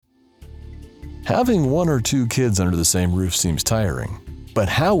Having one or two kids under the same roof seems tiring, but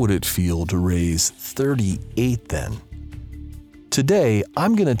how would it feel to raise 38 then? Today,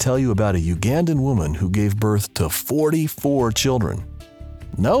 I'm going to tell you about a Ugandan woman who gave birth to 44 children.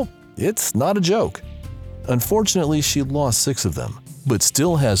 No, it's not a joke. Unfortunately, she lost 6 of them, but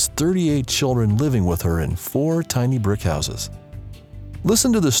still has 38 children living with her in 4 tiny brick houses.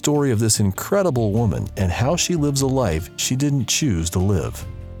 Listen to the story of this incredible woman and how she lives a life she didn't choose to live.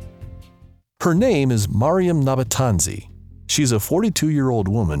 Her name is Mariam Nabatanzi. She's a 42-year-old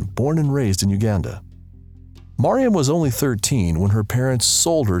woman born and raised in Uganda. Mariam was only 13 when her parents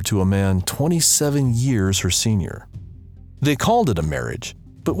sold her to a man 27 years her senior. They called it a marriage,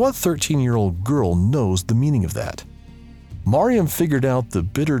 but what 13-year-old girl knows the meaning of that? Mariam figured out the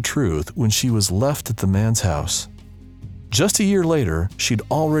bitter truth when she was left at the man's house. Just a year later, she'd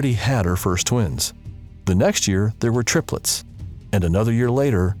already had her first twins. The next year, there were triplets, and another year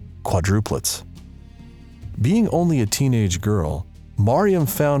later, quadruplets. Being only a teenage girl, Mariam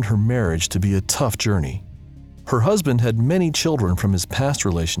found her marriage to be a tough journey. Her husband had many children from his past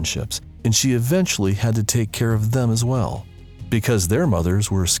relationships, and she eventually had to take care of them as well, because their mothers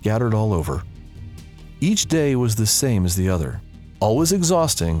were scattered all over. Each day was the same as the other, always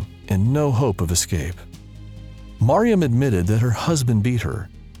exhausting and no hope of escape. Mariam admitted that her husband beat her,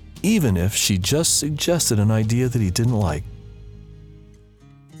 even if she just suggested an idea that he didn't like.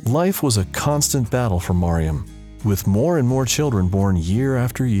 Life was a constant battle for Mariam, with more and more children born year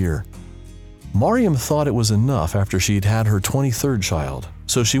after year. Mariam thought it was enough after she'd had her 23rd child,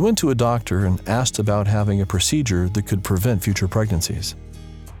 so she went to a doctor and asked about having a procedure that could prevent future pregnancies.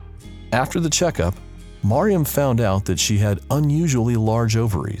 After the checkup, Mariam found out that she had unusually large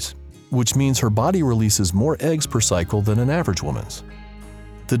ovaries, which means her body releases more eggs per cycle than an average woman's.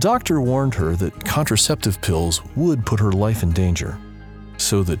 The doctor warned her that contraceptive pills would put her life in danger,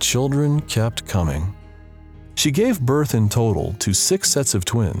 so the children kept coming. She gave birth in total to 6 sets of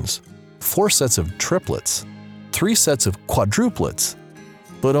twins, 4 sets of triplets, 3 sets of quadruplets,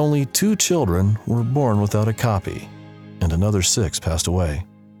 but only 2 children were born without a copy, and another 6 passed away.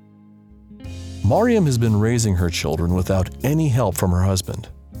 Mariam has been raising her children without any help from her husband.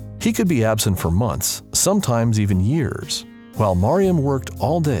 He could be absent for months, sometimes even years, while Mariam worked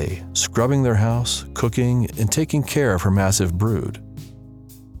all day, scrubbing their house, cooking, and taking care of her massive brood.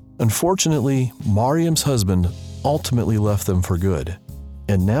 Unfortunately, Mariam's husband ultimately left them for good,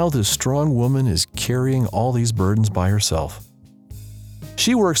 and now this strong woman is carrying all these burdens by herself.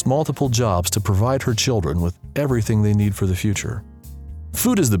 She works multiple jobs to provide her children with everything they need for the future.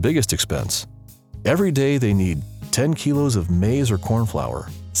 Food is the biggest expense. Every day they need 10 kilos of maize or corn flour,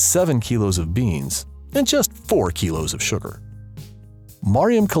 7 kilos of beans, and just 4 kilos of sugar.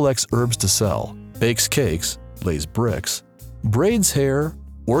 Mariam collects herbs to sell, bakes cakes, lays bricks, braids hair,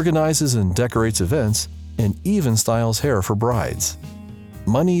 organizes and decorates events, and even styles hair for brides.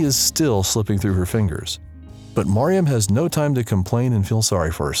 Money is still slipping through her fingers, but Mariam has no time to complain and feel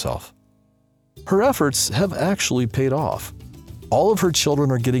sorry for herself. Her efforts have actually paid off. All of her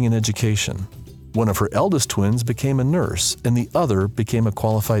children are getting an education. One of her eldest twins became a nurse, and the other became a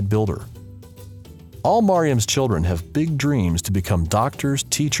qualified builder. All Mariam's children have big dreams to become doctors,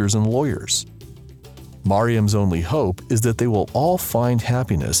 teachers, and lawyers. Mariam's only hope is that they will all find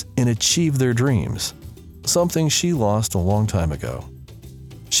happiness and achieve their dreams, something she lost a long time ago.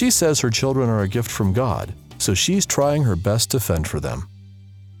 She says her children are a gift from God, so she's trying her best to fend for them.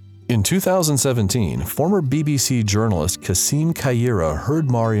 In 2017, former BBC journalist Kasim Kayira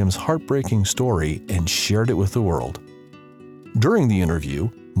heard Mariam's heartbreaking story and shared it with the world. During the interview,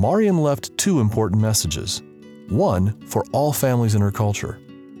 Mariam left 2 important messages. One, for all families in her culture.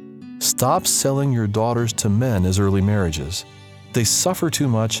 Stop selling your daughters to men as early marriages. They suffer too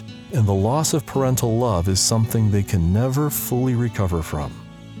much, and the loss of parental love is something they can never fully recover from.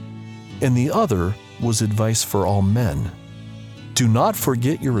 And the other was advice for all men. Do not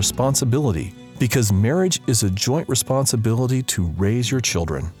forget your responsibility, because marriage is a joint responsibility to raise your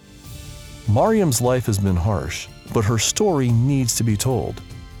children. Mariam's life has been harsh, but her story needs to be told,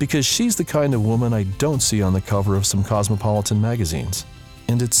 because she's the kind of woman I don't see on the cover of some cosmopolitan magazines,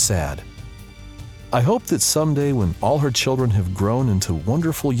 and it's sad. I hope that someday when all her children have grown into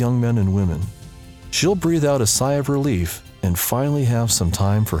wonderful young men and women, she'll breathe out a sigh of relief and finally have some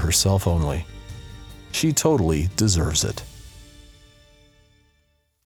time for herself only. She totally deserves it.